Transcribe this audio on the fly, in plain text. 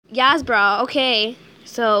Yes, bro. Okay.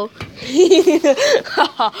 So.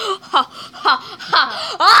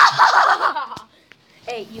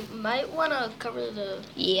 Hey, you might want to cover the...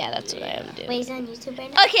 Yeah, that's what I am doing. Wait, he's on YouTube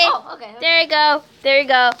right now? Okay. Oh, okay. There you go. There you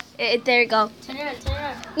go. There you go. Turn it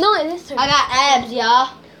on. No, it is. I got abs, y'all.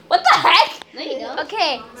 What the heck? No, you don't.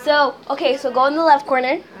 Okay, so go in the left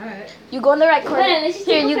corner. Alright. You go in the right corner. Let's just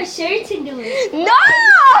take off our shirts and do it. No!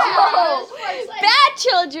 Bad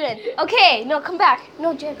children. Okay, no, come back.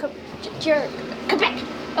 No, Jared, come back.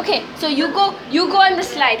 Okay, so you go on the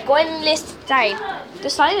slide. Go on this side. The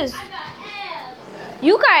slide is.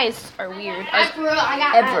 You guys are weird. For real, I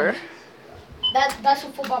got Ever. abs. That's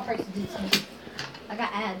what football practice did to me. I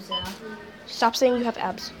got abs, y'all. Stop saying you have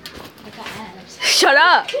abs. I got abs. Shut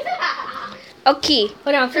up. Okay.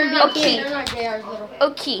 Hold on, They're not Okay. They're not JR's little.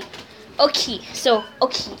 Okay.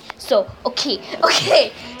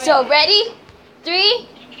 So ready? 3,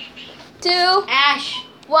 2, Ash.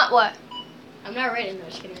 1. What? I'm not ready. No,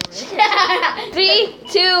 just kidding. 3,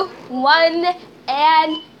 2, 1,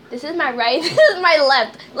 and this is my right. This is my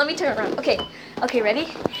left. Let me turn around. Okay, ready?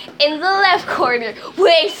 In the left corner,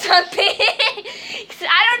 weigh something.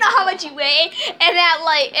 I don't know how much you weigh, and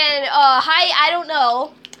height, I don't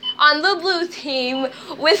know. On the blue team,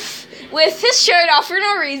 with his shirt off for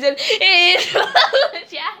no reason, is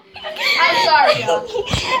Bluejack. I'm sorry, y'all.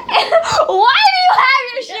 Why do you have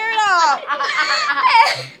your shirt off?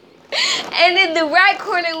 And in the right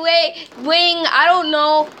corner, weighing, I don't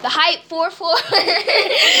know, the height 4'4",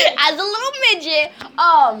 as a little midget.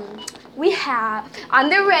 We have on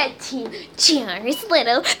the red team,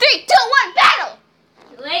 Jrislittle. 3, 2, 1, battle!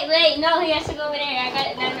 Wait, no, he has to go over there. I got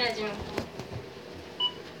it. That's room.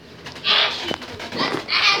 That's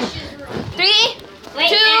Ash's room. 3, Wait,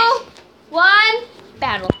 2, Ash. 1,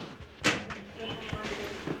 battle.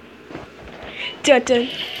 Dun, dun.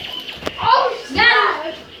 Oh,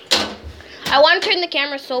 snap. I want to turn the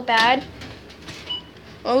camera so bad.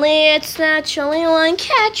 Only it's not showing one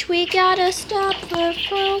catch. We gotta stop the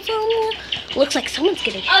problem. Looks like someone's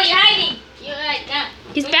getting. Oh, you're hiding. You're right now.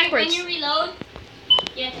 He's backwards. When you reload,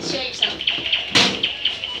 you have to show yourself.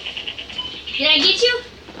 Did I get you?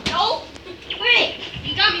 No. Wait.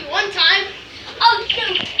 You got me one time. Oh,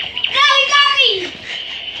 shoot. No, you got me.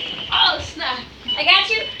 Oh, snap. I got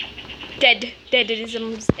you. Dead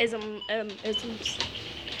isms.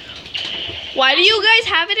 Why do you guys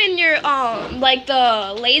have it in your like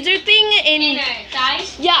the laser thing In our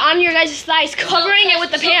thighs. Yeah, on your guys' thighs, covering it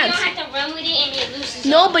with the so pants. You don't have to run with it and it loses.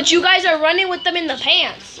 No, but you guys are running with them in the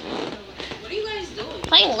pants. What are you guys doing?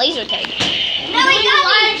 Playing laser tag. No, we got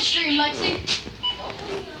me. Live stream, Lexi.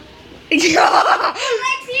 Lexi,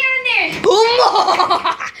 you're in there.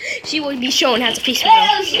 She will be shown how to face Oh,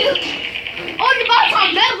 reveal. shoot. Oh, your box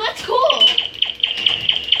on metal. That's cool.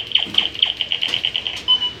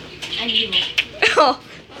 I need one. Oh,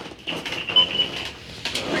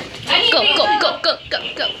 I need go. to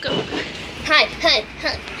Hi.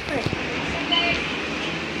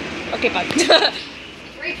 Okay, bye.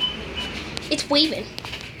 It's waving.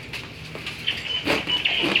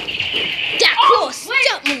 Yeah, close.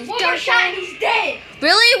 Don't move. One more shot and he's dead.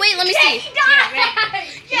 Really? Wait, let me see. He died.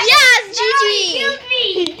 Yes, No, GG. he killed me.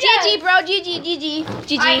 GG, bro.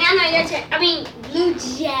 GG. Alright, now your turn. I mean,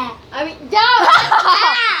 Bluejack. I mean, no.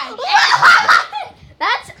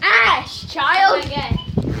 That's Ash, child. Oh my god.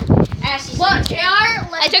 Ash is Look, JR.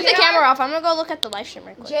 I took the camera off. I'm gonna go look at the live stream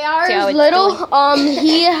right quick. See how JR is it's little.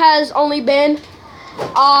 He has only been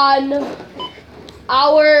on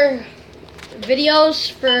our videos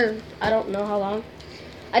for I don't know how long.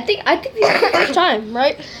 I think this is the first time,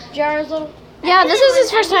 right? JR is little. Yeah, this is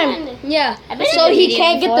his first time. Yeah. been So in the he video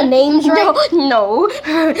can't get before. the names right. No.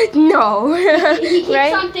 He keeps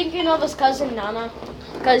Right? on thinking of his cousin Nana,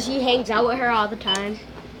 because he hangs out with her all the time.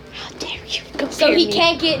 How dare you compare So he me?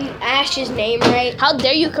 can't get Ash's name right. How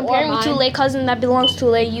dare you compare Or me to mine. Lay cousin that belongs to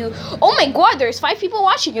Lay you? Oh my god, there's 5 people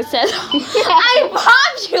watching. It says I'm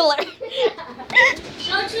popular.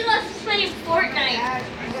 Don't you know he's playing Fortnite?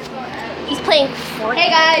 He's playing Fortnite. Hey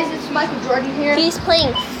guys, it's Michael Jordan here. He's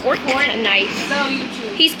playing fork knife. No,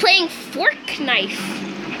 YouTube. He's playing fork knife.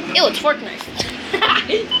 Ew, it's fork knife.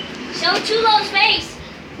 Show Chulo's face.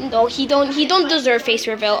 No, he don't deserve face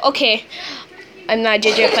reveal. Okay. I'm not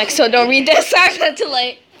JJ Flex, so don't read this. I'm not too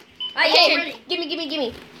late. Hey,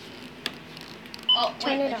 gimme. Oh,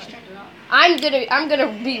 Turn it on. turn it on. I'm gonna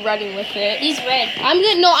be running with it. He's red. I'm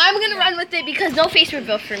gonna run with it because no face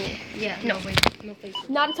reveal for me. Yeah. No face.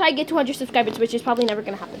 Not until I get 200 subscribers, which is probably never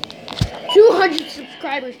gonna happen. 200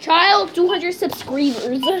 subscribers, child. 200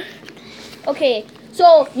 subscribers. Okay,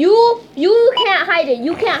 so you can't hide it.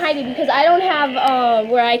 You can't hide it because I don't have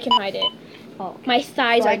where I can hide it. Oh. My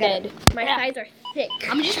thighs So I are gotta- dead. My thighs are thick.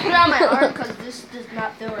 I'm just putting it on my arm because this does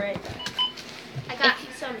not feel right. I got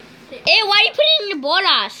some. Hey, why are you putting it in your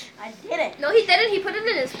bolas? I did it. No, he didn't. He put it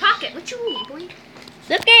in his pocket. What you mean, boy?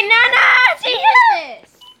 Look at Nana. See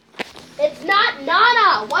this? It's not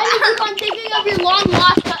Nana. Why do you keep on thinking of your long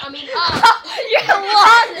lost? Your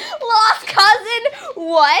long lost cousin.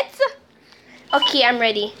 What? Okay, I'm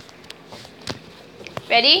ready.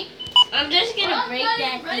 Ready? I'm just gonna break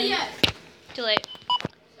that thing. Too late.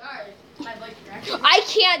 Sorry, my bike cracked. I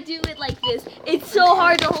can't do it like this. It's so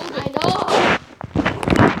hard to hold it. I know.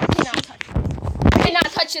 Cannot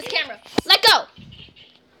touch this camera. Let go.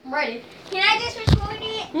 I'm ready. Can I just record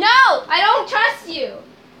it? No, I don't trust you.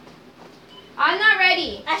 I'm not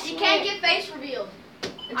ready. She can't get face revealed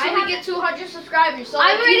until I we have- get 200 subscribers. So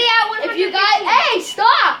I'm if already you, at 150. If you guys, hey,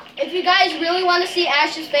 stop! If you guys really want to see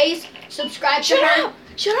Ash's face, subscribe to her.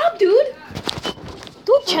 Shut up, dude.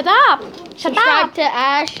 Dude, shut up. Shut Subscribe up. to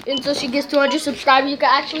Ash until she gets 200 subscribers. You can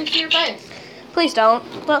actually see her face. Please don't.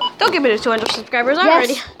 Well, don't give me the 200 subscribers. I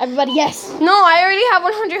already. Everybody, yes. No, I already have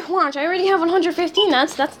 100. Watch, I already have 115.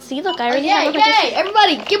 That's. See, look, I already have 115. Yay!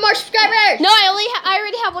 Everybody, get more subscribers. No, I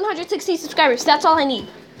already have 160 subscribers. That's all I need.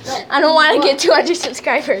 I don't want to get 200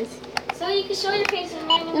 subscribers. So you can show your face and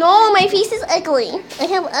mine. No, my face is ugly. I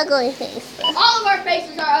have ugly face. All of our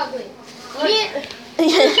faces are ugly. Me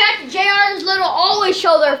and Jack, Jrislittle always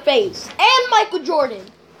show their face, and Michael Jordan.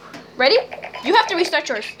 Ready? You have to restart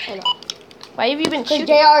yours. I know. Why have you been Because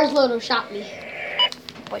shooting? Jrislittle shot me.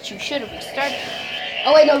 But you should have restarted.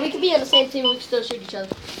 Oh wait, no, we can be on the same team. We can still shoot each other.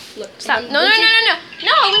 Look. Stop. No, leave me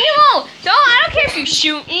alone. Don't. I don't care if you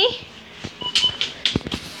shoot me.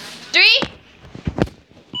 3,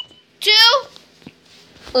 2,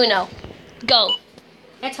 1. Go.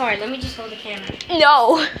 That's hard. Let me just hold the camera.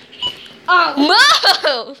 No. Oh.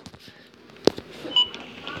 Move.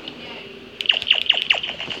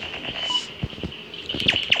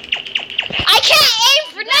 I can't aim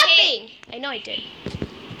for nothing. I know I did.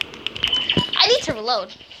 I need to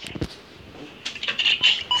reload.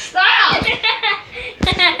 Stop! No!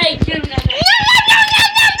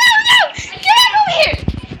 Get out over here!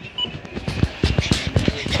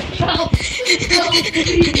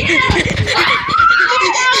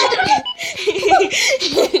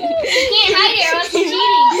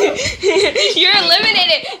 You're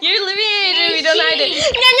eliminated. You're eliminated if you don't hide it.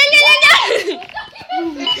 No.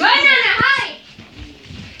 Run, Nana, hide!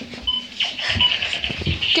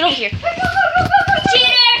 Get over here.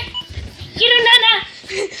 Cheater! Get him, Nana!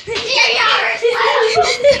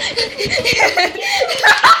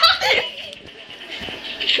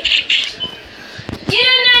 Get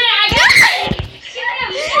him, Nana! I got him! Shoot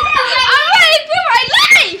him! I'm running for my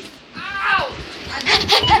life!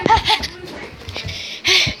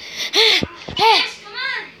 Come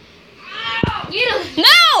on! Get him!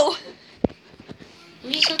 No! We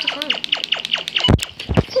just have to climb. Let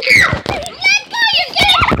go! You're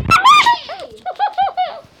getting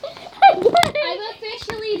I'm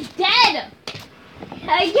officially dead! I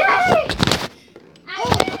got it!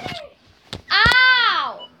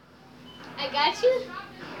 Ow! I got you?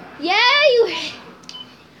 Yeah,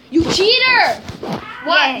 you cheater!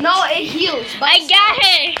 What? Yeah. No, it heals. I got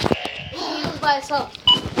it! It heals by itself.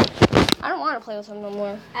 I don't want to play with him no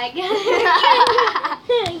more. I got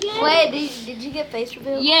it! Wait, did you get face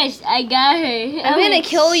reveal? Yes, I got her. I'm gonna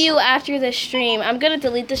kill you after this stream. I'm gonna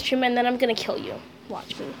delete the stream and then I'm gonna kill you.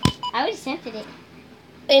 Watch me. I would have scented it.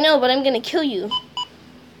 I know, but I'm gonna kill you.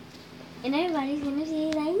 And everybody's gonna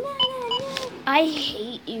say like, no. I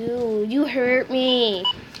hate you. You hurt me.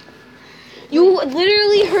 You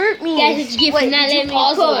literally hurt me. Guys, it's gift for not letting me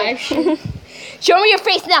pause the live stream. Show me your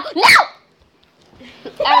face now. No!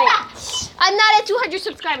 Alright. I'm not at 200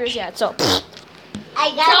 subscribers yet, so.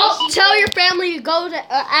 I got it. Tell your family to go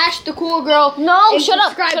to Ash the Cool Girl. No, and shut up.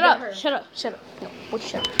 subscribe Shut to up. her. Shut up. Shut up. No, what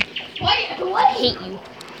shut up. What? I hate you.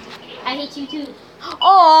 I hate you too.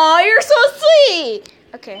 Aw, you're so sweet.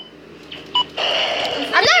 Okay.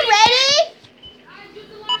 I'm not ready.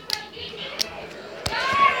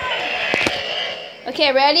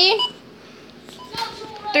 Okay, ready?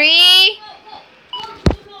 3,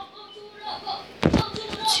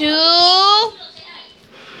 2,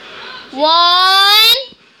 1,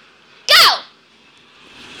 go!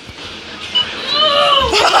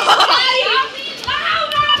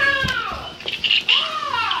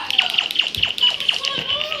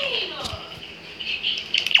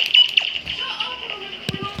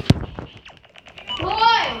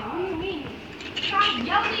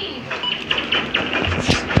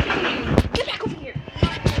 Get back over here.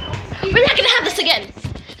 We're not gonna have this again.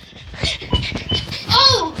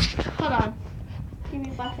 Oh! Hold on. Give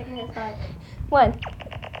me 5 seconds to start. 1.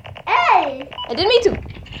 Hey! I didn't mean to.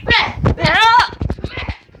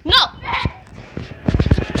 No!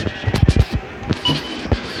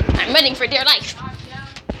 I'm running for dear life.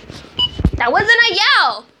 That wasn't a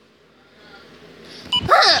yell.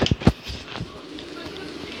 Huh.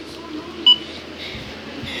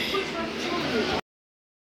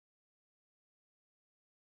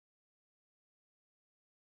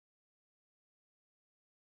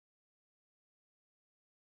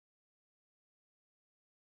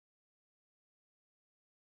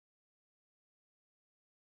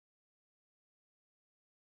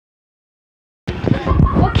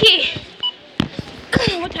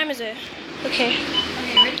 Okay. What time is it? Okay.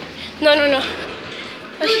 Okay, ready? No.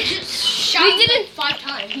 You just shot We didn't- 5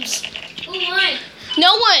 times. Who won?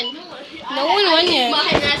 No one. No one won yet. Mine,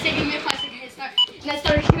 and I said, give me a 5 second head start. And I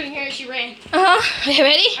started shooting her and she ran. Okay,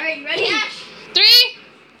 ready? Alright, you ready, Ash? 3,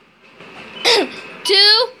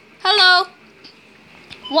 2, hello.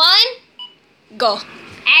 1, go.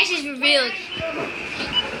 Ash is revealed.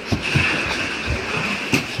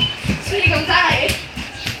 Sweetie, I'm tired.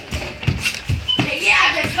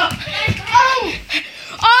 Yeah, let's go.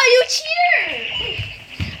 Oh, you cheater!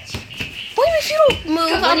 Why if you don't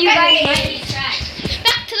move? What do you guys want?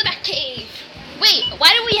 Back to the back cave. Wait,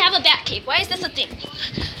 why do we have a back cave? Why is this a thing?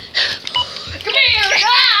 Come here.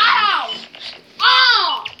 Ow!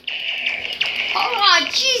 Oh! Oh,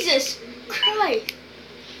 Jesus Christ.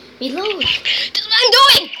 Reload. This is what I'm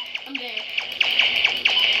doing! I'm dead.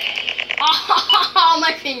 Oh,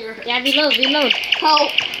 my finger. Yeah, reload.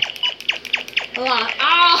 Help. Hold on.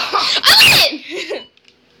 Oh. I win!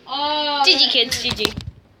 Oh. GG kids, GG.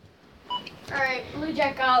 Alright,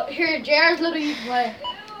 Bluejack out. Here, Jrislittle, you play.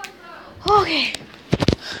 Okay.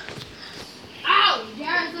 Ow!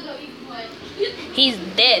 Jrislittle, you play. He's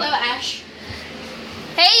Play dead. with Ash.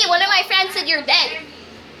 Hey, one of my friends said you're dead.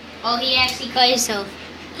 Oh, he actually cut himself.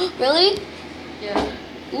 Really? Yeah.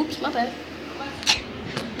 Oops, my bad.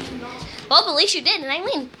 Well, at least you did, and I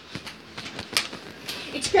win.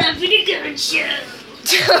 It's time for the gun show.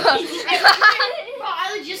 Bro,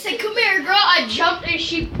 I just said, come here, girl. I jumped and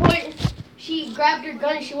she grabbed her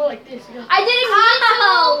gun and she went like this. I didn't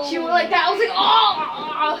mean to. She went like that. I was like,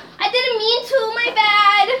 oh. I didn't mean to, my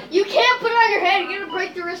bad. You can't put it on your head. You're going to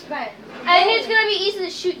break the wristband. And it's gonna be easy to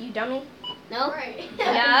shoot you, dummy. No? Right.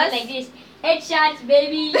 Yes. Like this. Headshots,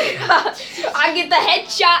 baby. I get the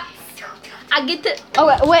headshot. I get the. Oh,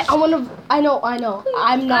 wait. I know.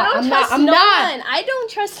 I'm not. I don't trust no one. I don't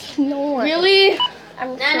trust no one. Really?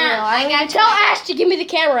 I'm No, I got Tell Ash to give me the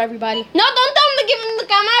camera, everybody. No, don't tell him to give him the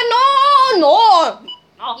camera. No.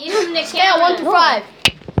 Give him the Scale camera. 1 to 5.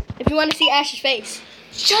 If you want to see Ash's face.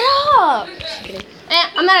 Shut up.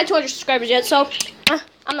 I'm not at 200 subscribers yet, so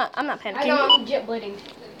I'm not panicking. I know I'm jet bleeding.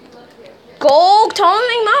 Go tell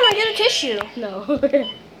him, Mama, get a tissue. No.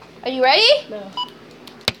 Are you ready? No.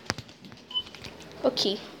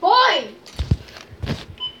 Okay. Boy!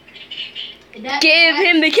 Give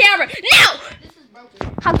him the camera now. This is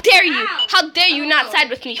broken. How dare you? Ow. How dare you not side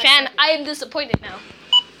with me, fan? I am disappointed now.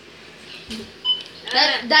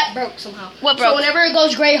 That broke somehow. What So broke? whenever it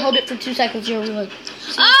goes gray, hold it for 2 seconds. You'll reload.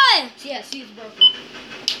 Ah! Yeah, see, it's broken.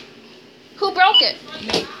 Who broke it?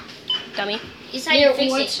 Dummy. This is how you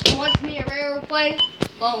fix it. Once me and Ray were playing,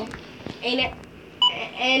 well,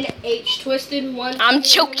 NH twisted once. I'm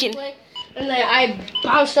choking. And then I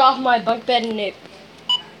bounced off my bunk bed and it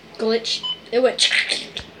glitched. It went.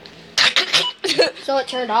 So it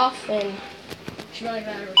turned off and she really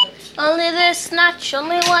got her. Only this snatch,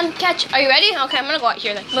 only one catch. Are you ready? Okay, I'm gonna go out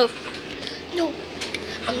here then. Move. No,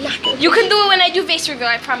 I'm not gonna. You can do it when I do face reveal,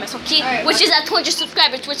 I promise, okay? Alright, Which is at 200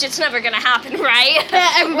 subscribers, which it's never gonna happen, right?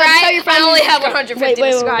 Everybody right? tell your friends I only to have subscribe. 150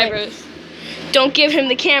 Wait. subscribers. Don't give him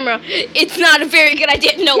the camera. It's not a very good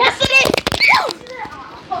idea. No. Yes, it is.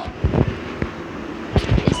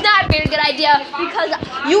 It's not a very good idea because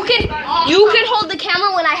you can hold the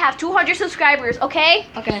camera when I have 200 subscribers, okay?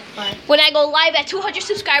 Okay, fine. When I go live at 200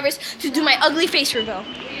 subscribers to do my ugly face reveal.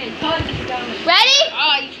 Ready?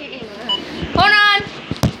 Oh, you can't. Hold on.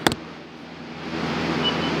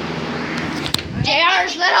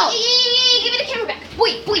 Jrislittle. Give me the camera back.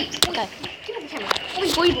 Wait. Okay. Give me the camera back.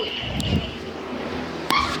 Wait.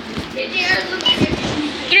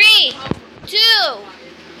 3, 2.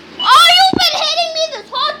 Oh, you've been hitting me this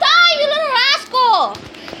whole time, you little rascal.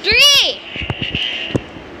 3,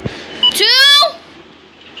 2,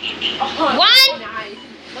 1.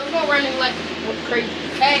 Don't go running like crazy.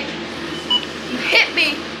 Hey, you hit me.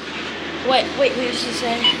 Wait, what did she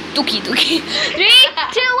say? Dookie. 3, 2,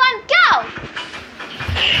 1, go.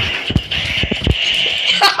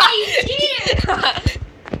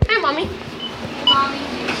 Hi, mommy.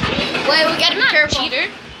 Wait, we gotta be careful.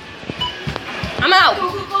 Cheater. I'm out. Go.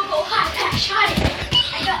 Hot pass, shot it.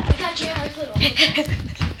 I got Jrislittle.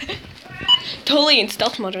 Totally in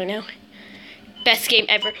stealth mode right now. Best game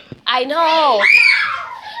ever. I know.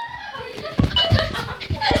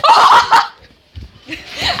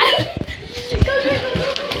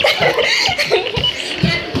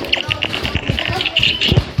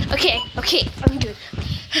 Okay, I'm good.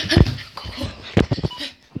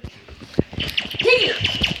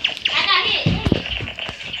 I got hit.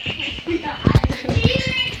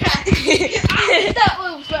 That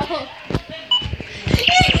was well.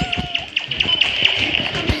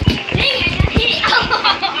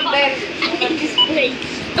 Dang,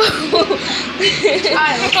 I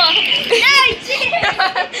got hit.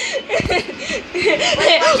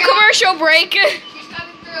 Commercial break. She's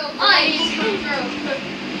coming through. Oh, he's coming through.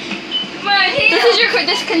 This is your can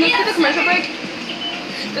you do the commercial break?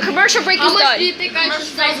 The commercial break How is much done. do you think I should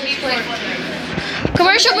sell this for?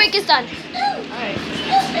 Commercial break is done. Alright.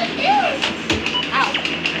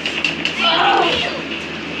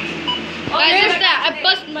 Guys, look at that. I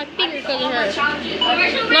busted my finger because of her.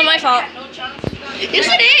 Not my fault. Yes,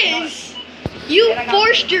 it is. You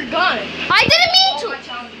forced your gun. I didn't mean to.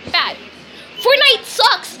 Bad. Fortnite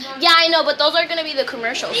sucks. Yeah, I know, but those are gonna be the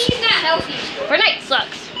commercials. He's not healthy. Fortnite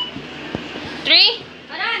sucks. 3.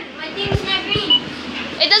 Hold on, my thing's not green.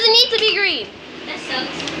 It doesn't need to be green. That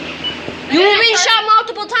sucks. You've been shot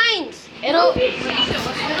multiple times. It'll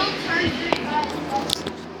turn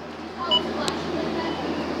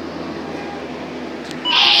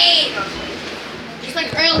Hey! just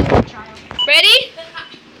like earlier. Ready?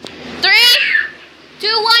 3, 2,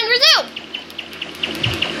 1, resume.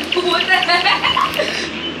 What the heck?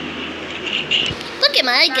 Look at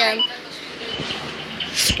my gun.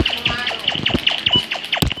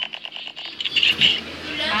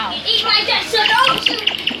 Eat my dead son, don't you?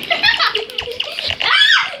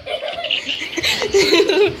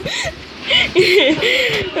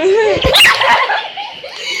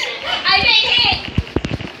 I got hit.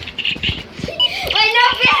 Wait, no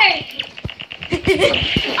fair.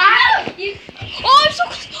 Ow! You. Oh, I'm so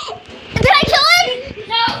close. Did I kill him?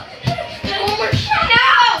 No. Overshot. No.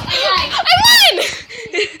 I won.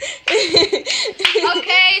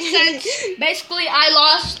 Okay, since basically I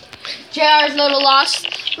lost, Jrislittle lost.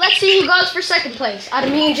 Let's see who goes for second place out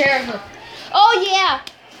of me and Jrislittle. Oh yeah.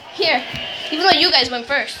 Here. Even though you guys went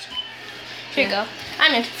first. Here you go.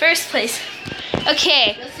 I'm in first place.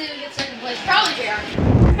 Okay. Let's see who gets second place. Probably Jr.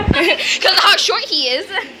 Because of how short he is.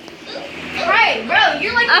 Right, bro.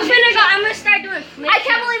 You're like. I'm gonna start doing flips. I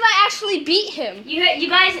can't believe I actually beat him. You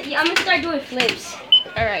guys, I'm gonna start doing flips.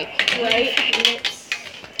 All right. Wait.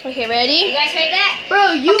 Okay, You ready? guys heard that?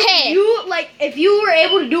 Bro, you Okay. you like if you were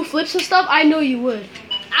able to do flips and stuff, I know you would.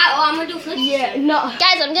 I'm gonna do flips. Yeah, no.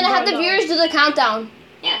 Guys, I'm gonna have the No. viewers do the countdown.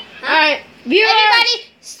 Yeah. All right, viewers. Everybody,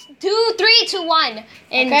 2, 3, 2, 1.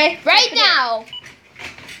 And Okay. right now,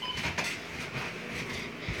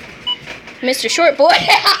 Mr. Short Boy.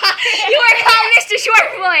 You are called Mr.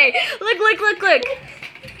 Short Boy. Look.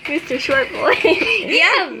 Mr. Short Boy.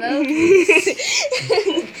 Yeah, bro.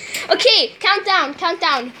 Okay, countdown.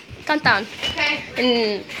 Okay.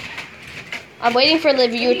 And I'm waiting for the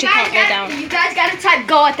viewer to count me down. You guys gotta type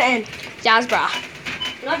go at the end. Jazz bra.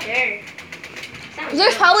 Not there.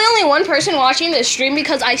 There's probably only one person watching this stream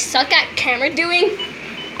because I suck at camera doing.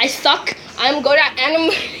 I suck. I'm good at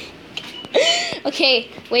anim. Okay,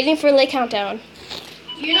 waiting for the countdown.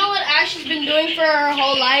 You know what Ashley's been doing for her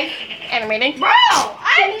whole life? Animating. Bro,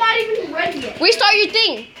 I'm not even ready yet. Restart your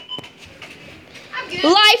thing. I'm good.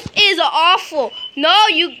 Life is awful. No,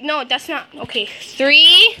 that's not. Okay,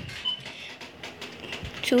 3,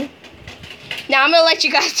 2. Now I'm gonna let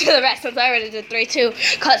you guys do the rest since I already did 3, 2,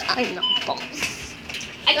 cause I'm the boss.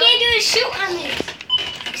 I can't do the shoot on this.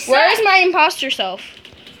 Where's my imposter self?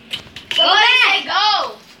 Go back.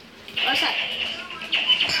 Go. What's that?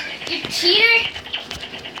 You cheater.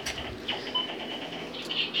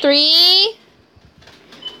 3.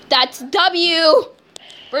 That's W.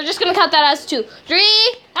 We're just gonna count that as 2.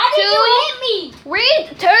 3, How did 2. you hit me?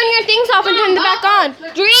 Turn your things off and turn them back on.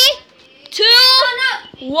 3, 2,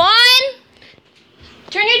 1.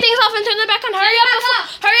 Turn your things off and turn them back on. Hurry up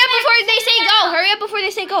before they say go. Hurry up before they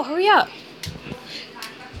say go. Hurry up.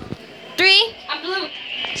 3, I'm blue.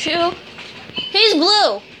 2. He's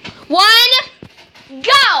blue. 1.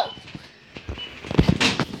 Go.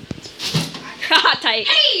 Tight.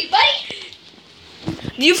 Hey, buddy.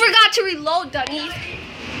 You forgot to reload, dummy.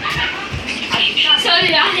 So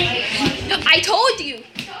did I. I told you.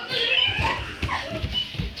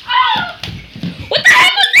 What the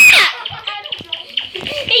heck was that?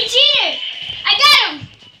 He cheated. I got him.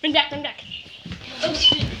 Run back, run back. Oh,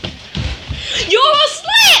 shit. You almost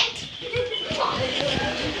slipped!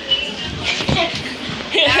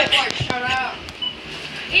 Shut up.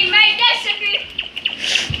 He made that sucker.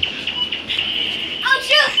 Oh,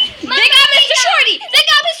 shoot. They got Mr. Shorty! They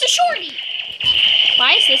got Mr. Shorty!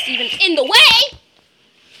 Why is this even in the way?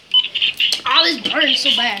 Oh, this burns so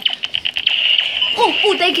bad. Oh,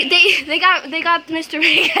 they got Mr.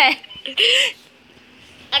 Big Head.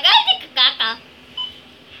 I gotta take a caca.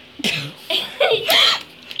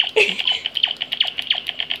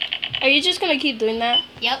 Are you just gonna keep doing that?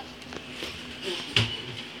 Yep.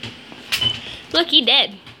 Look, he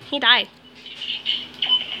dead. He died.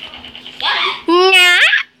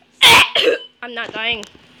 I'm not dying.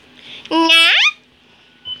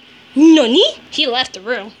 Nani? He left the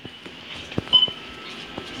room.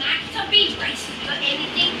 Not to be racist or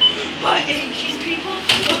anything, but Asian people.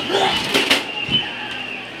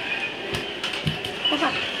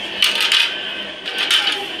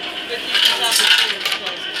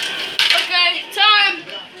 Okay, time.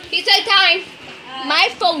 He said time. My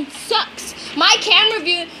phone sucks. My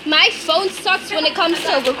phone sucks when it comes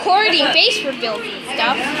to recording face reveals and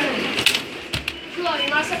stuff.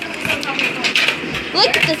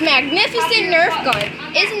 Look at this magnificent Nerf gun.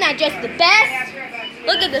 Isn't that just the best?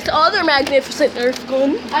 Look at this other magnificent Nerf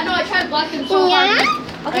gun. I know, I tried to block them so hard.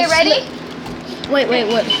 Okay, ready? Wait,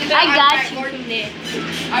 what? I got you.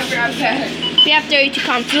 I grabbed that. We have 32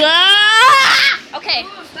 counts. Okay.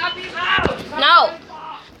 Stop being loud. No.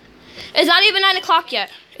 It's not even 9 o'clock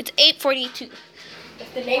yet. It's 8:42.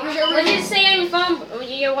 If the neighbors are What does it say on your phone?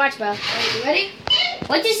 Your watch, Belle? You ready?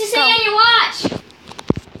 What does it say Go. on your watch?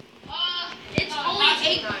 It's only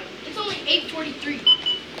 8. It's only 8:43.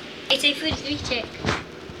 It's a food check.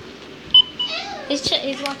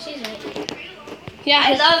 His watch is right. Yeah,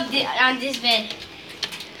 I love on this bed.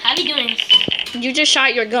 How you doing? you just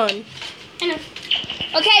shot your gun. I know.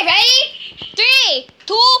 Okay, ready? 3,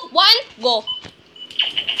 2, 1, go.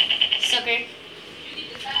 Sucker.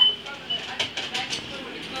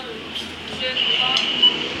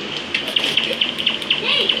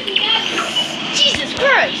 Jesus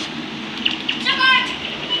Christ. Sucker!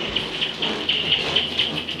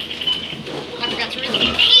 I forgot to really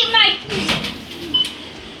eat my...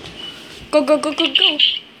 Go, go, go, go, go.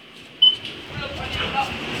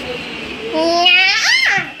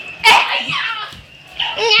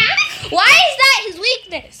 Why is that his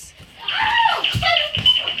weakness?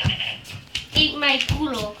 Eat my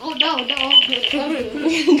culo. Oh, no.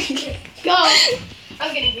 Go.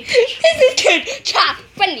 I'm getting weak. This is kid child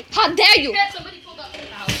friendly. How dare you? Somebody pulled up the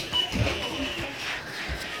house.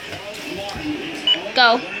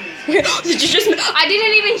 Go. Did you just? I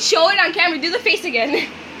didn't even show it on camera. Do the face again.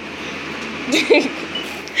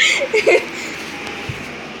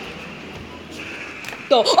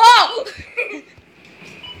 Go. Oh!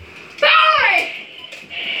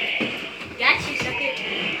 Got you, sucker.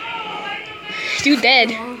 You dead.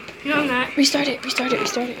 No, I'm not. Restart it. His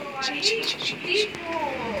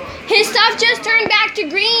stuff just turned back to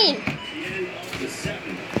green.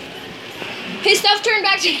 His stuff turned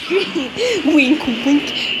back to green. Wink,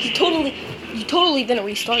 wink. You totally didn't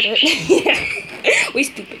restart it. We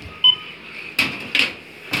stupid.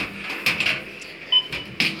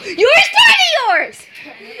 You restarted yours.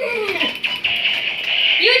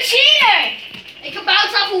 You cheater! It can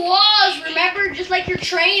bounce off of walls, remember? Just like you're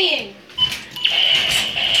training.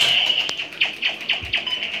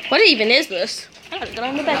 What even is this? I gotta go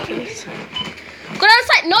down the bed, please. Go down the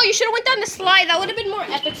slide. No, you should have went down the slide. That would have been more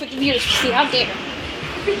epic for the viewers to see. How dare.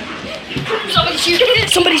 Somebody's here.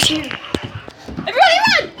 Somebody's here. Everybody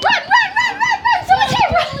run! Run! Someone's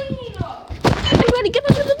here, run! Everybody get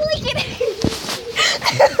under the blanket.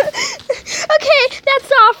 Okay,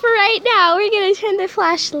 that's all for right now. We're gonna turn the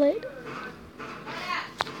flashlight.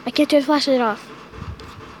 I can't turn the flashlight off.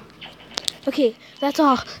 Okay, that's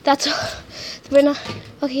all. We're not.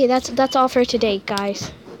 Okay, that's all for today,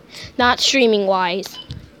 guys. Not streaming wise.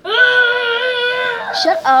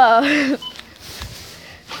 Shut up.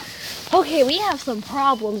 Okay, we have some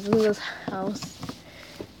problems in this house.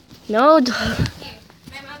 No. My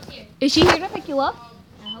mom's here. Is she here to pick you up?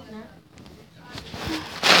 I hope not.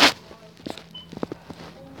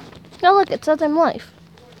 No, look, it says I'm live.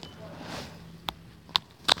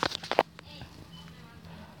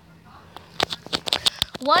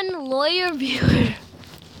 One lawyer viewer.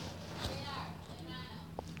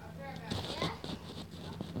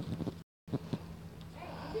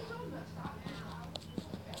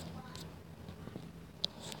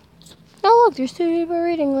 Oh, look, there's 2 people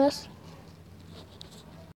reading this.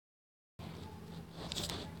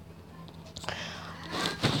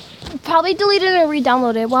 probably delete it and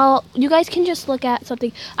re-download it. Well, you guys can just look at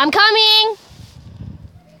something. I'm coming!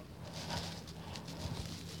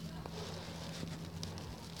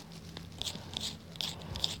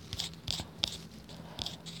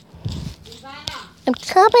 I'm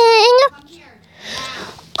coming! Come here.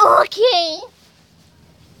 Okay.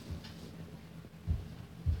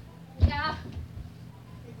 Yeah.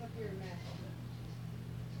 Pick up your mess.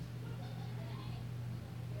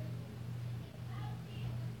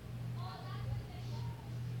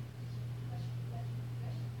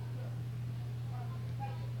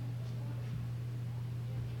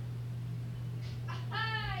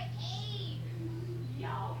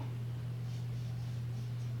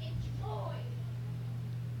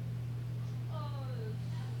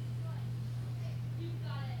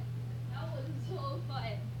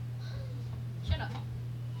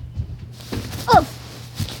 Oh.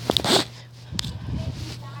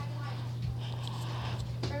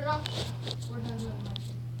 Turn it off. We're done with my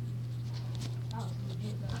shit. That was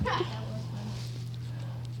legit, though. That was fun.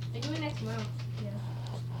 They do it next tomorrow. Yeah.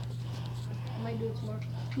 I might do it tomorrow.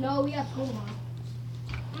 No, we have school tomorrow.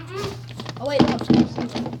 Oh wait, no, tomorrow's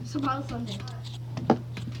Sunday. Tomorrow's Sunday.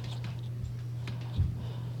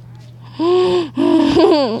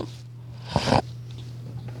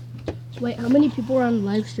 Wait, how many people are on the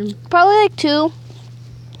live stream? Probably like 2.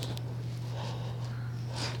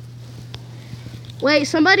 Wait,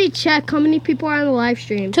 somebody check how many people are on the live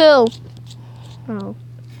stream. 2. Oh. Well,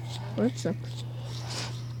 that sucks.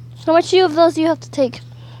 How much of those do you have to take?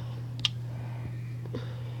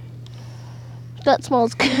 That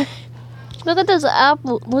smells good. Look at this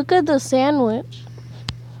apple. Look at the sandwich.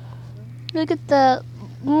 Look at that.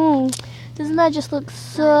 Doesn't that just look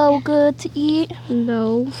so good to eat?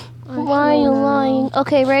 No. Why are you lying?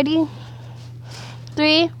 Okay, ready?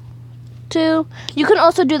 3, 2. You can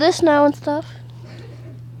also do this now and stuff.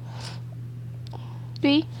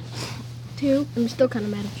 3, 2. I'm still kind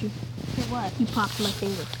of mad at you. For what? You popped my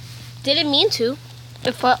finger. Didn't mean to.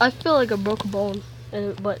 I feel like I broke a bone,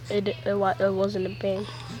 but it wasn't in pain.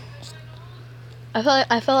 I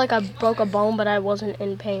felt like I broke a bone, but I wasn't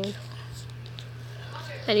in pain.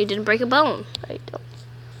 And you didn't break a bone. I don't.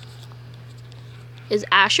 Is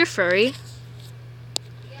Ash a furry?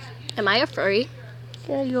 Am I a furry?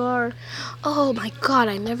 Yeah, you are. Oh my god,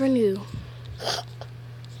 I never knew.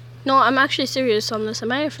 No, I'm actually serious on this.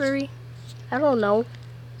 Am I a furry? I don't know.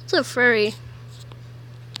 It's a furry.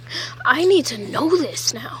 I need to know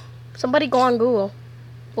this now. Somebody go on Google.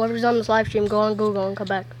 Whoever's on this live stream, go on Google and come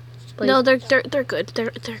back. Please. No, they're good.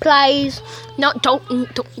 They're Please. No,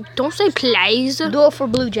 don't say please. Do it for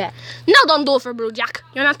Bluejack. No, don't do it for Bluejack.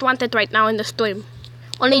 You're not wanted right now in the stream.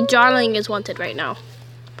 Only Darling is wanted right now.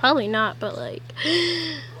 Probably not, but like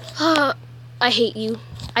I hate you.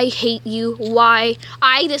 I hate you. Why?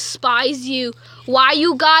 I despise you. Why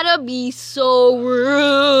you gotta be so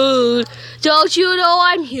rude? Don't you know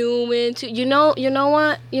I'm human too? You know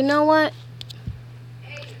what? You know what?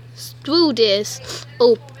 Do this.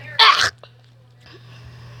 Oh. Ah.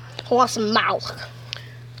 I want some milk.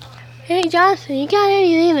 Hey Johnson, you got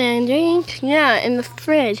anything to drink? Yeah, in the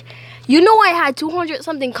fridge. You know I had 200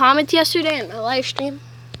 something comments yesterday in my live stream.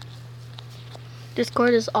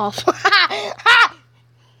 Discord is off.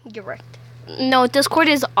 You're right. No, Discord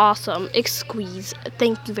is awesome. Squeeze.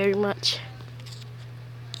 Thank you very much.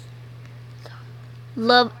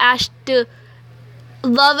 Love Ash, the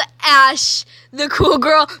cool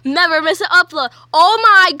girl. Never miss an upload. Oh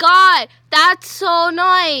my god, that's so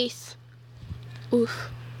nice. Oof.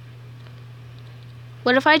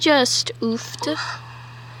 What if I just oofed?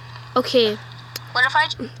 Okay. What if I?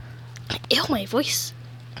 Ew, my voice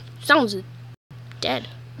sounds dead.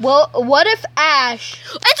 Well, what if Ash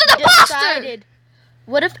It's an imposter!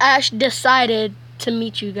 What if Ash decided to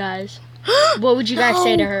meet you guys? What would you guys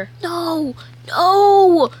say to her? No,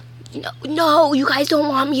 you guys don't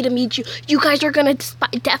want me to meet you. You guys are gonna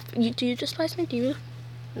do you despise me? Do you?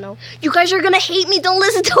 No. You guys are gonna hate me. Don't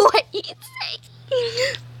listen to what he's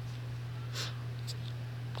saying.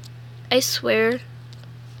 I swear.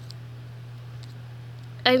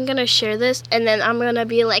 I'm gonna share this and then I'm gonna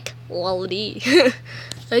be like, lolly.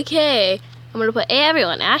 Okay. I'm gonna put, hey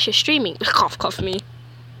everyone, Ash is streaming. Cough, cough me.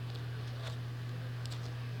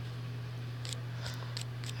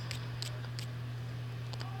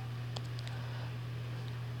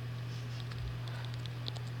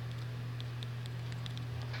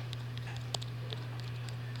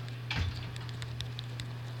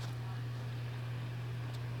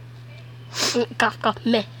 Cough, cough,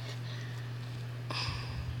 meh.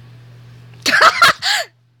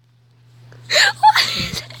 What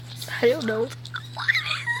is this? I don't know.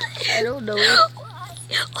 I don't know.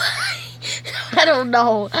 Why? I don't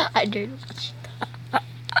know. I didn't.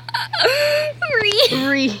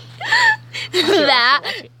 Re. That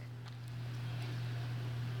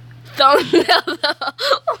thumbnail.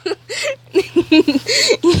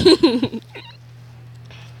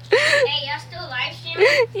 Hey, y'all still live streaming?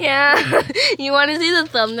 Yeah. You want to see the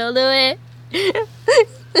thumbnail to it?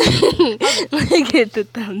 Look at the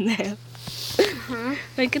thumbnail.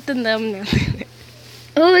 Look at the thumbnail.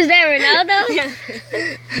 Who is that,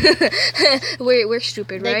 Ronaldo? We're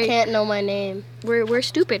stupid, They right? can't know my name. We're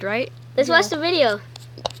stupid, right? Let's watch the video.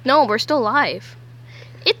 No, we're still live.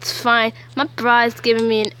 It's fine. My bra's giving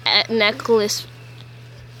me a necklace.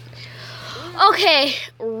 Okay,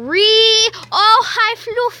 Oh, hi,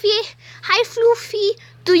 Fluffy. Hi, Fluffy.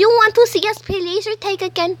 Do you want to see us play laser tag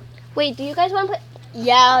again? Wait, do you guys want to play?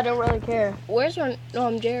 Yeah, I don't really care. Where's one? No,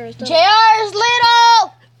 I'm JR's.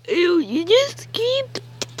 Jrislittle! Ew, you just keep.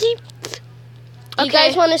 You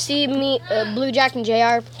guys want to see me, Bluejack and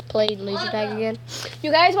JR play laser tag again?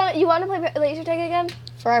 You want to play laser tag again?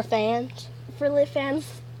 For our fans. For lit fans,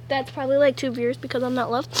 that's probably like 2 viewers because I'm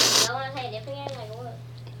not left. Y'all want to play a different game? Like what?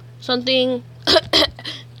 Something.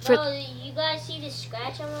 Bro, you guys see the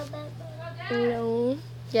scratch on my back? No.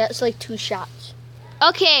 Yeah, it's like 2 shots.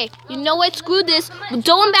 Okay, you know what? Screw this. We're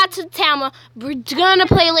going back to the camera. We're gonna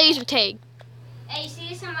play laser tag. Hey, you see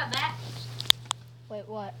this on my back? Wait,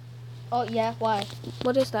 what? Oh, yeah, why?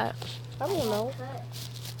 What is that? I don't know.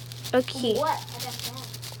 Okay. What? I got that.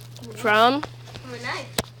 From. From a knife.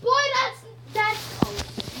 Boy, that's...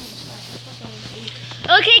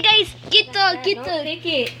 Okay, guys, get Don't pick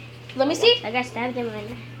it. Let me see. I got stabbed in my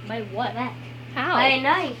by what? Back. How? By a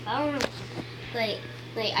knife. I don't know. Like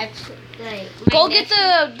I my Go nephew,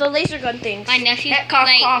 get the laser gun things. my nephew Cough,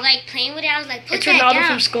 like cough. like playing with it. I was like, put It's that Ronaldo down.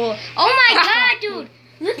 from school. Oh my god, dude!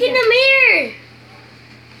 Look in the mirror.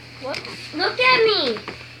 What? Look at me.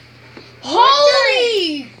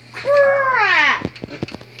 Holy crap!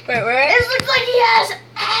 Wait, where? It looks like he has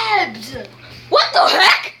abs! What the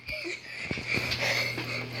heck?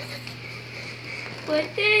 What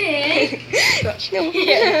the heck?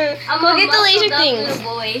 I'm Go a get the laser muscled up things. little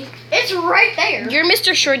boy. It's right there. You're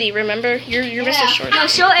Mr. Shorty, remember? You're Mr. Shorty. Now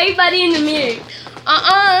show everybody in the mirror.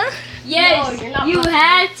 Yes, No, you're not you fucking-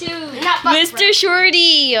 had to. You're not fucking Mr.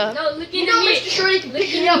 Shorty. No, look in You the know mirror. Mr. Shorty can pick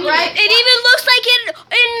in me the up, mirror. right? It even looks like it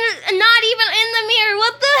in not even in the mirror.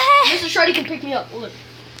 What the heck? Mr. Shorty can pick me up. Look.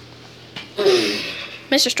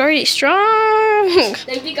 Mr. Shorty, strong.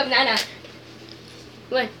 Then pick up Nana.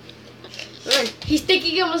 Run. Run. He's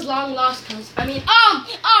thinking it was long lost cause I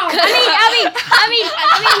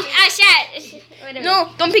shot. Whatever. No,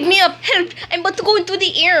 don't pick me up. Help! I'm about to go into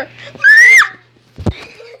the air.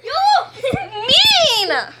 You mean?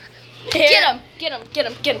 Get him! Get him! Get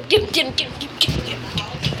him! Get him! Get him! Get him!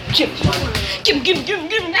 Get him! Get him!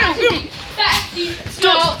 Get him!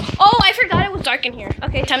 Stop! Oh, I forgot it was dark in here.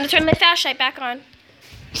 Okay, time to turn my flashlight back on.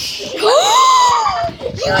 You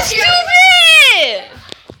stupid!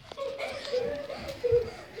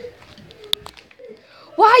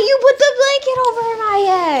 Why you put the blanket over my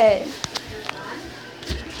head?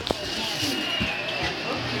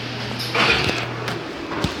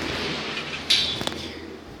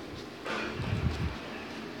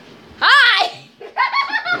 Hi!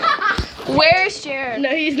 Where's Sharon? No,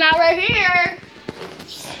 he's not right here.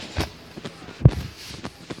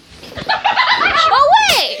 Oh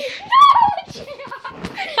wait!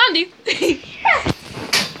 Found you. Okay,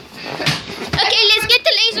 let's get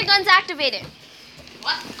the laser guns activated.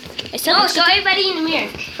 What? I said No, let's show get everybody in the mirror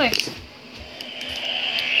first.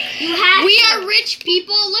 You have We to. are rich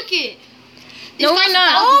people. Look it. No, we're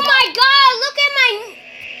not. Oh my god, look at my.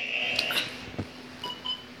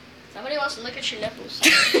 Somebody wants to look at your nipples.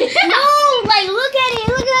 No, like look at it.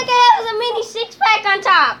 Look like it has a mini 6-pack on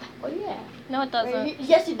top. Oh yeah. No, it doesn't.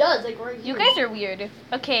 Yes, it does. Like right You guys are weird.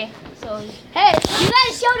 Okay, so Hey, you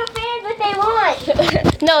gotta show the fans what they want.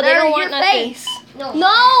 no, they They're don't want your nothing. face. No. No,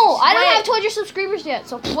 I don't Wait. have 200 subscribers yet.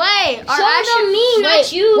 So Wait. Our Show them me,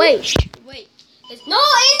 not you. Wait. No, in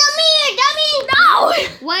the mirror, dummy. No.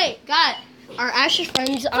 Wait, God. Our Ash's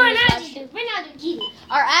friends on We're this not. live stream. We're not cheating.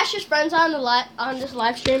 Our Ash's friends on this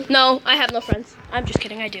live stream. no, I have no friends. I'm just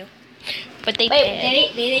kidding. I do, but they Wait,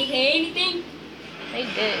 did. did they say anything? They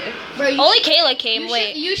did. Bro, you Only Kayla came. you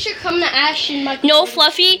Wait, you should come to Ash and Mike. no,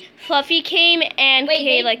 Fluffy came and Wait,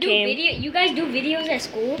 Kayla they do came. video. You guys do videos at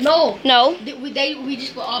school? No. No, We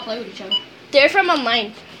just all play with each other. they're from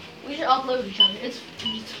online. We should all play with each other. It's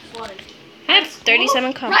fun. I have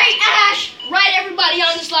 37 comments. Right, Ash. Right, everybody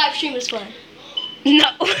on this live stream is fun. No.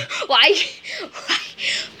 Why?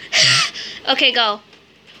 Okay, go.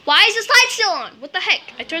 Why is this light still on? What the heck?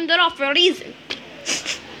 I turned it off for a reason.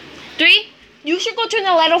 3, You should go turn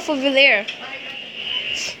the light off over there.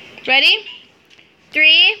 Ready?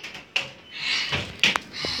 3,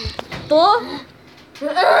 4,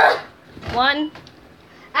 1.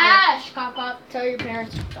 Ash, cop, tell your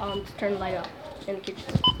parents to turn the light off in the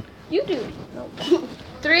kitchen. You do. No.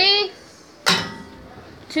 3,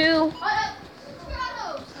 2,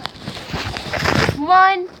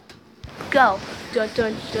 1. Go. Dun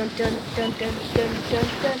dun dun dun dun dun dun dun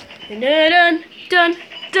dun dun dun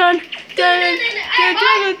dun dun dun dun dun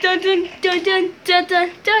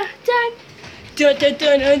dun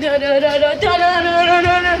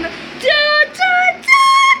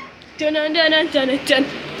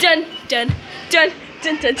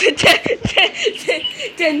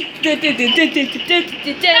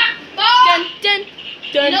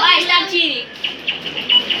You know I stop cheating.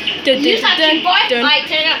 You stop cheating, boy. Alright,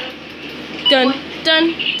 turn it up. Dun dun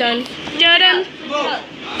dun dun dun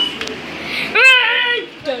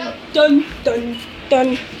dun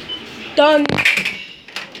dun dun dun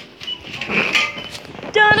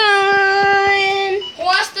dun. Who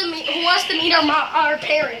wants to meet our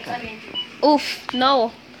parents? I mean. Oof,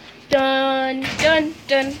 no. Dun dun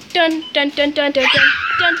dun dun dun dun dun dun dun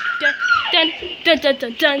dun dun dun dun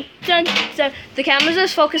dun dun dun dun. The camera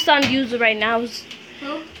is focused on you right now.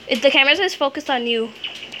 The camera is focused on you.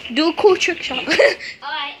 Do a cool trick shot.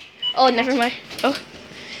 Alright. Oh, never mind. Oh.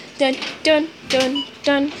 Dun dun dun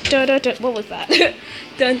dun dun dun dun. What was that?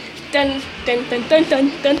 Dun dun dun dun dun dun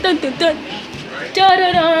dun dun dun dun. Dun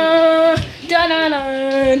dun dun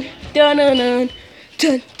dun dun dun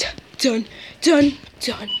dun dun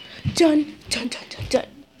dun dun dun dun dun dun.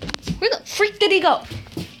 Where the freak did he go?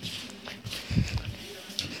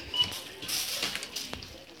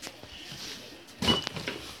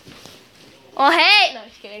 Oh hey! No,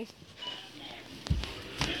 just kidding.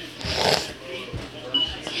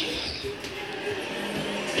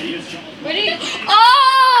 Ready?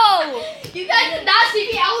 Oh! You guys did not see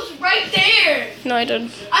me. I was right there. No, I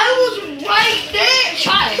didn't. I was right there.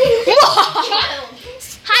 Child. Child.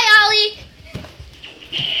 Hi, Ollie.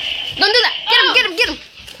 Don't do that. Get him.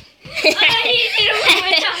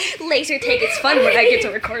 Laser take. It's fun when I get to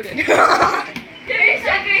record it.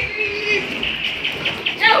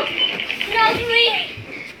 No, please.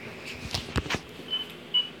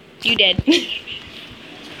 You did.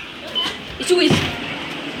 It's always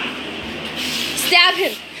stab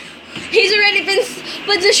him. He's already been,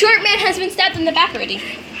 but the short man has been stabbed in the back already.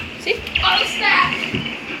 See? Oh, snap.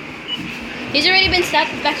 He's already been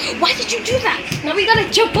stabbed in the back. Why did you do that? Now we gotta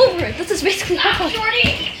jump over it. This is basically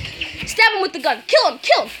Shorty. Stab him with the gun. Kill him.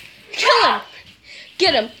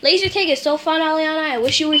 Get him. Laser tag is so fun, Aliana. I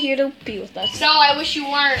wish you were here to be with us. No, I wish you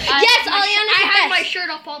weren't. Yes, Aliana's I the have best. my shirt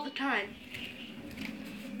off all the time.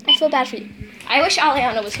 I feel bad for you. I wish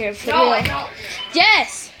Aliana was here for No, real. I don't.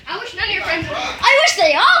 Yes. I wish none of your friends were. I wish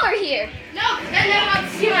they all were here. No, because then they want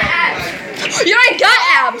to see my abs. You already got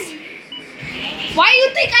abs. Why do you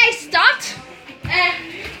think I stopped?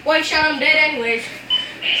 One shot, I'm dead anyways.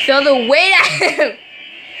 So the weight at him.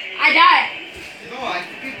 I died.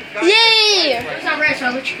 Yay! It's not red, so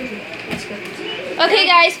I'll let you go. Let's go. Okay,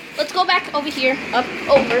 guys, let's go back over here. Up,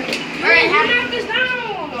 over. Alright, have this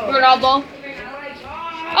now. Ronaldo.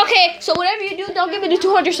 Okay, so whatever you do, don't give it to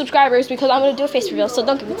 200 subscribers because I'm gonna do a face reveal. So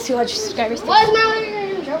don't give it to 200 subscribers. What's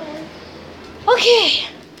my Okay.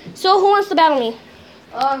 So who wants to battle me?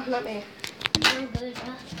 not me.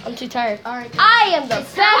 I'm too tired. Alright. I am the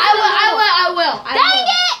best. I will. Dang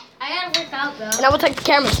it! I gotta work out though. And I will take the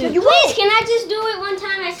camera too. Please, can I just do it one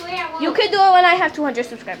time? I swear I won't. You could do it when I have 200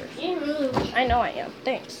 subscribers. You're rude. I know I am.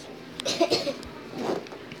 Thanks.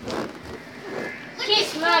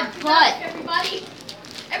 Kiss my butt.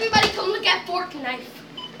 Everybody come look at fork and knife.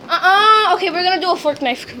 Okay, we're gonna do a fork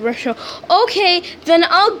knife commercial. Okay, then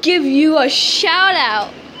I'll give you a shout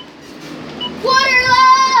out. Waterloo!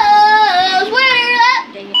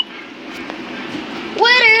 Dang it.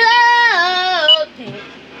 Waterloo! Dang it.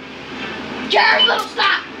 Jrislittle,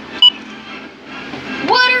 stop.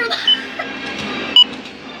 Waterloo!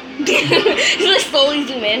 Just slowly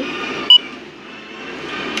zoom in.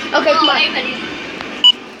 Okay, come on.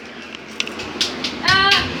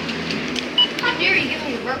 How dare you give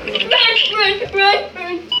me a work?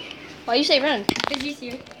 Run. Why you say run? Cause he's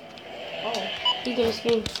here. Oh. You can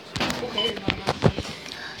scream.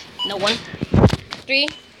 No one. 3,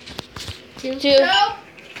 2,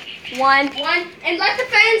 1. And let the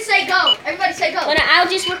fans say go. Everybody say go. I'll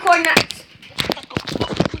just record now.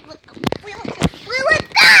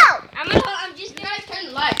 I'm just You guys turn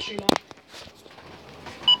the live stream on.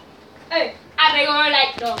 Hey, I'm going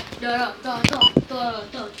like do.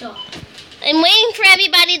 I'm waiting for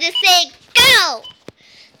everybody to say go.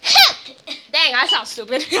 There Dang, I sound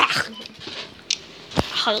stupid. Hey,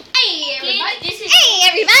 everybody. Hey,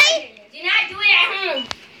 everybody. Do not do it at home.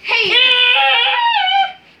 Hey.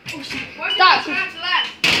 Stop.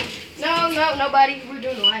 No, nobody. We're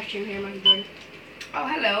doing a live stream here, Mikey Jordan. Oh,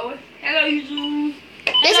 hello. Hello, YouTube.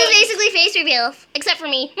 This is basically face reveal, except for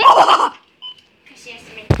me.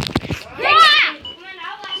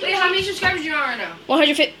 Wait, how many subscribers you on right now?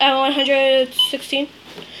 116.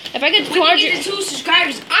 If I get to 200, When you get to 2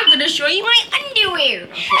 subscribers, I'm gonna show you my underwear.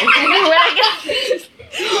 when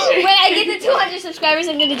I get to 200 subscribers,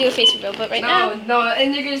 I'm gonna do a face reveal. But right now, No,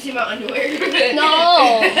 and you're gonna see my underwear.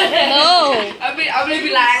 no. I'm gonna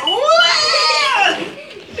be like, what?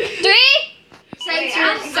 3.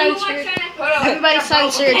 Censored. Hold on. Everybody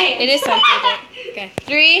censored. It is censored. Okay.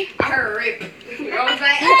 3. I heard rape. I was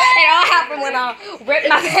like, It all happened when I ripped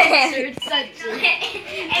my pants. Censored.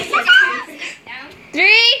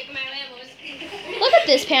 3. Look at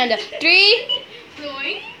this panda. 3,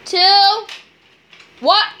 2, 1.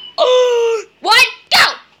 What? Go!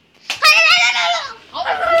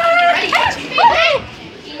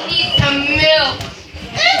 you need some milk.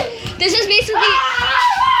 This is basically.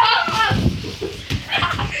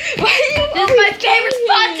 This is my favorite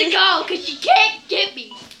spot to go because you can't get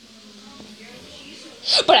me.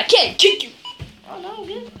 But I can't kick you. Oh no, I'm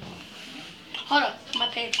good. Hold up, my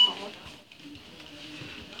pants falling.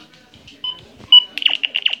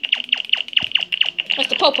 That's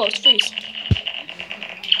the popos. Freeze.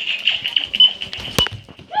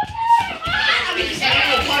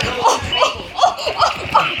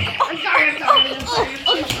 I'm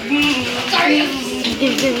sorry.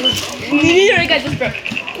 You already got this, bro.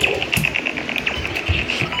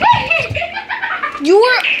 You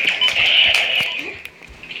were.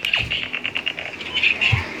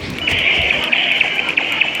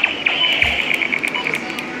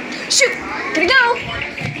 Shoot! Here we go!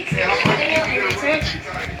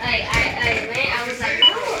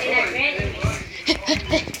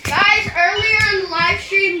 Guys, earlier in the live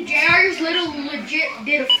stream, Jrislittle legit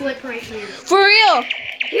did a flip right here. For real!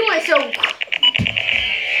 He went so.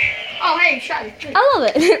 Oh, hey, shot me. I love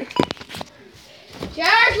it.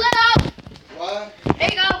 Jrislittle! What? There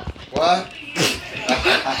you go. What?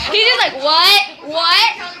 He's just like, what?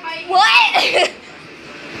 What?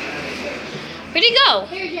 Where'd he go?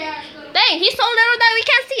 Here, Jrislittle. Dang, he's so little that we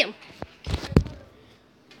can't see him.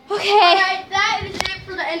 Okay. Alright, that is it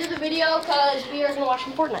for the end of the video because we are going to watch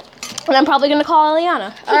some Fortnite. And I'm probably gonna call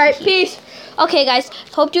Eliana. Alright, peace. Okay, guys.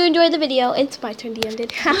 Hope you enjoyed the video. It's my turn to end it.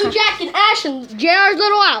 Bluejack and Ash and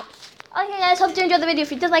Jrislittle out. Okay, guys. Hope you enjoyed the video.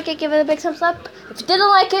 If you did like it, give it a big thumbs up. If you didn't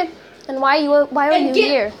like it, then why are you get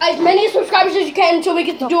here? as many subscribers as you can until we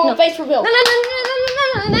get to do a face reveal. No.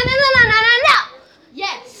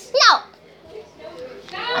 Yes. No.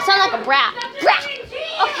 I sound like a brat.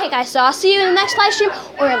 Okay, guys. So I'll see you in the next live stream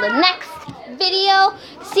or in the next video.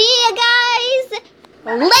 See you guys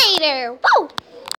later. Woo!